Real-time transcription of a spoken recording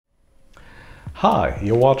Hi,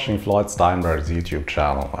 you're watching Floyd Steinberg's YouTube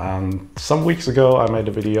channel, and some weeks ago I made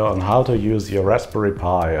a video on how to use your Raspberry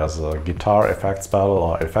Pi as a guitar effects pedal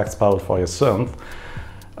or effects pedal for your synth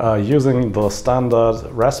using the standard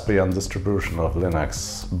Raspbian distribution of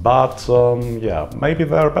Linux. But yeah, maybe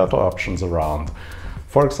there are better options around.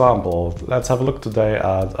 For example, let's have a look today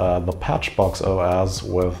at the Patchbox OS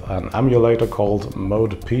with an emulator called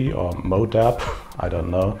MODEP or MODEP, I don't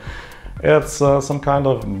know. It's some kind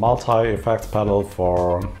of multi-effects pedal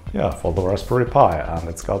for the Raspberry Pi, and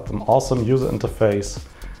it's got an awesome user interface.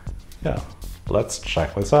 Yeah, let's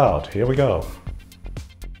check this out. Here we go.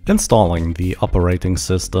 Installing the operating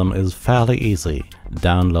system is fairly easy.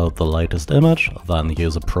 Download the latest image, then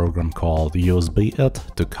use a program called USB-IT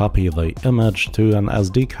to copy the image to an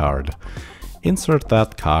SD card. Insert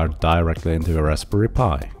that card directly into your Raspberry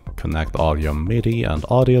Pi. Connect all your MIDI and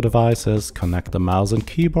audio devices, connect the mouse and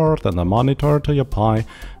keyboard and the monitor to your Pi,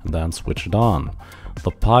 and then switch it on.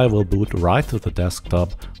 The Pi will boot right to the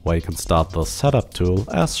desktop, where you can start the setup tool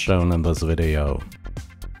as shown in this video.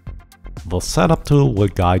 The setup tool will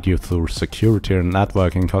guide you through security and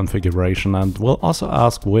networking configuration and will also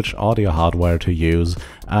ask which audio hardware to use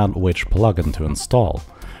and which plugin to install.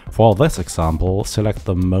 For this example, select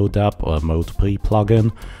the MODEP or MODEP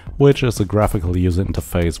plugin, which is a graphical user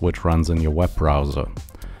interface which runs in your web browser.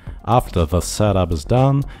 After the setup is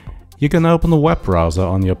done, you can open the web browser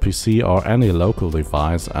on your PC or any local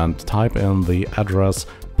device and type in the address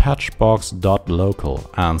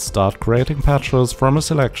patchbox.local and start creating patches from a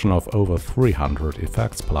selection of over 300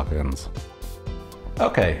 effects plugins.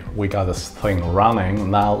 Okay, we got this thing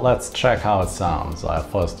running. Now let's check how it sounds. I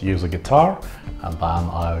first use a guitar and then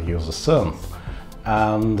I'll use a synth.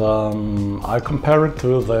 And I compare it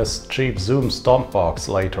to this cheap Zoom Stompbox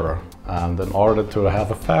later. And in order to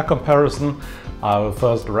have a fair comparison, I will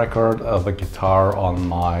first record the guitar on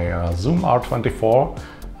my Zoom R24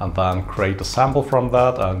 and then create a sample from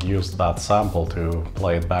that and use that sample to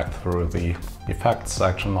play it back through the effects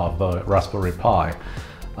section of the Raspberry Pi.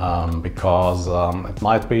 Because it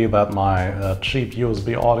might be that my cheap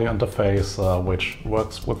USB audio interface, which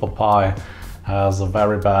works with the Pi, has a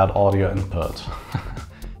very bad audio input.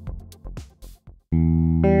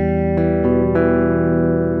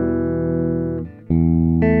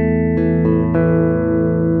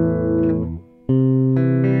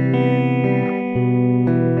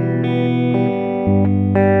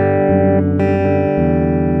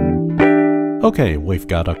 Okay, we've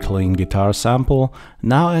got a clean guitar sample.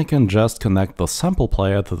 Now I can just connect the sample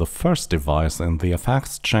player to the first device in the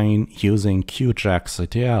effects chain using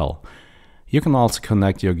QJackCTL. You can also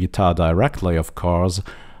connect your guitar directly, of course,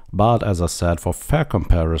 but as I said, for fair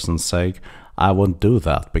comparison's sake, I won't do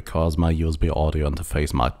that because my USB audio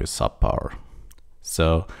interface might be subpar.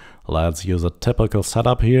 So let's use a typical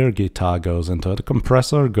setup here. Guitar goes into the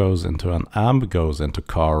compressor, goes into an amp, goes into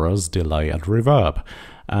chorus, delay and reverb.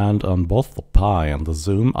 And on both the Pi and the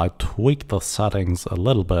Zoom, I tweak the settings a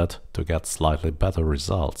little bit to get slightly better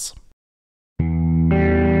results.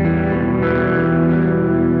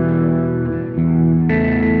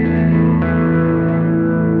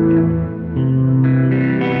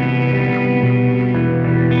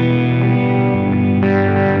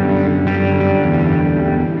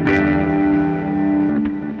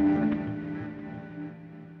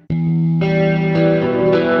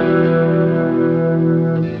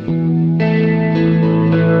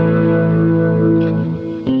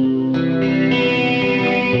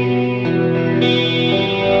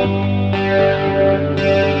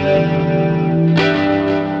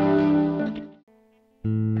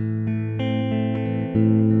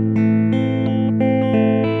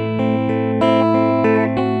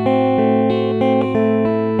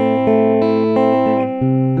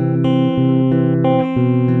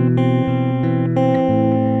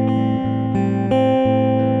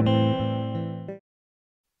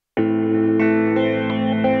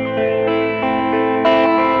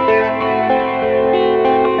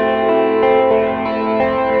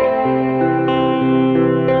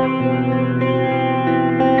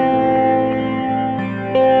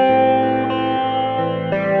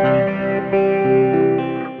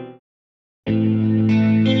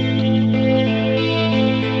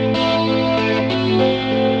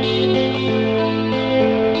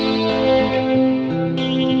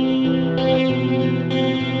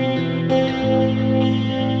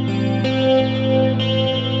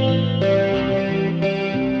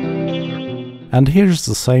 And here's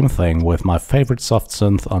the same thing with my favorite soft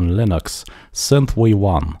synth on Linux, Synth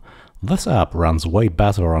V1. This app runs way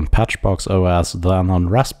better on Patchbox OS than on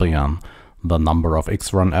Raspbian. The number of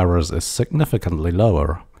X-run errors is significantly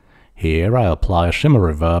lower. Here I apply a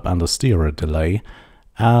shimmer reverb and a stereo delay,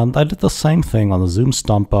 and I did the same thing on the Zoom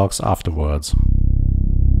stomp box afterwards.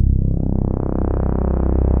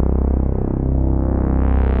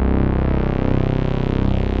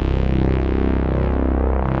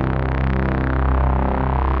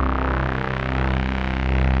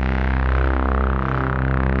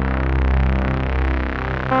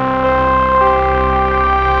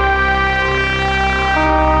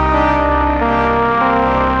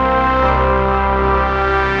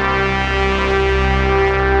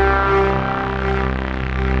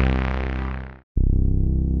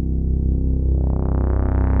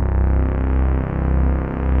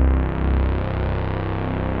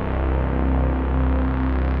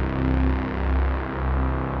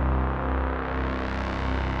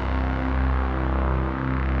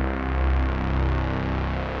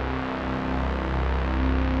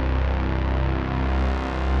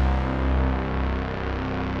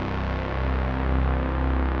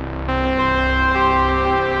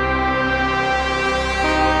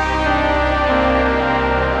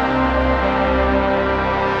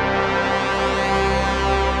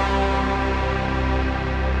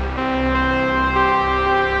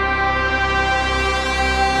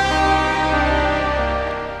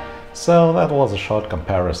 So that was a short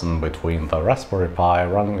comparison between the Raspberry Pi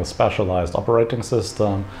running a specialized operating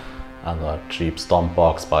system and a cheap stomp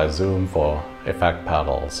box by Zoom for effect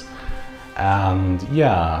pedals. And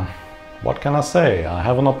yeah, what can I say? I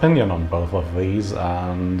have an opinion on both of these,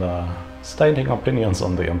 and stating opinions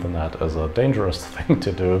on the internet is a dangerous thing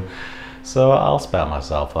to do. So I'll spare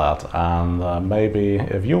myself that, and maybe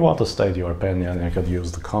if you want to state your opinion, you could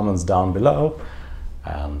use the comments down below.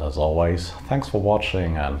 And as always, thanks for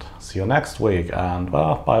watching and see you next week. And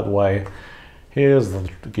well, by the way, here's the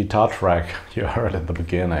guitar track you heard at the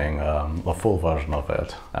beginning, the full version of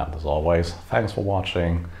it. And as always, thanks for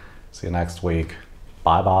watching. See you next week.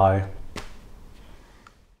 Bye bye.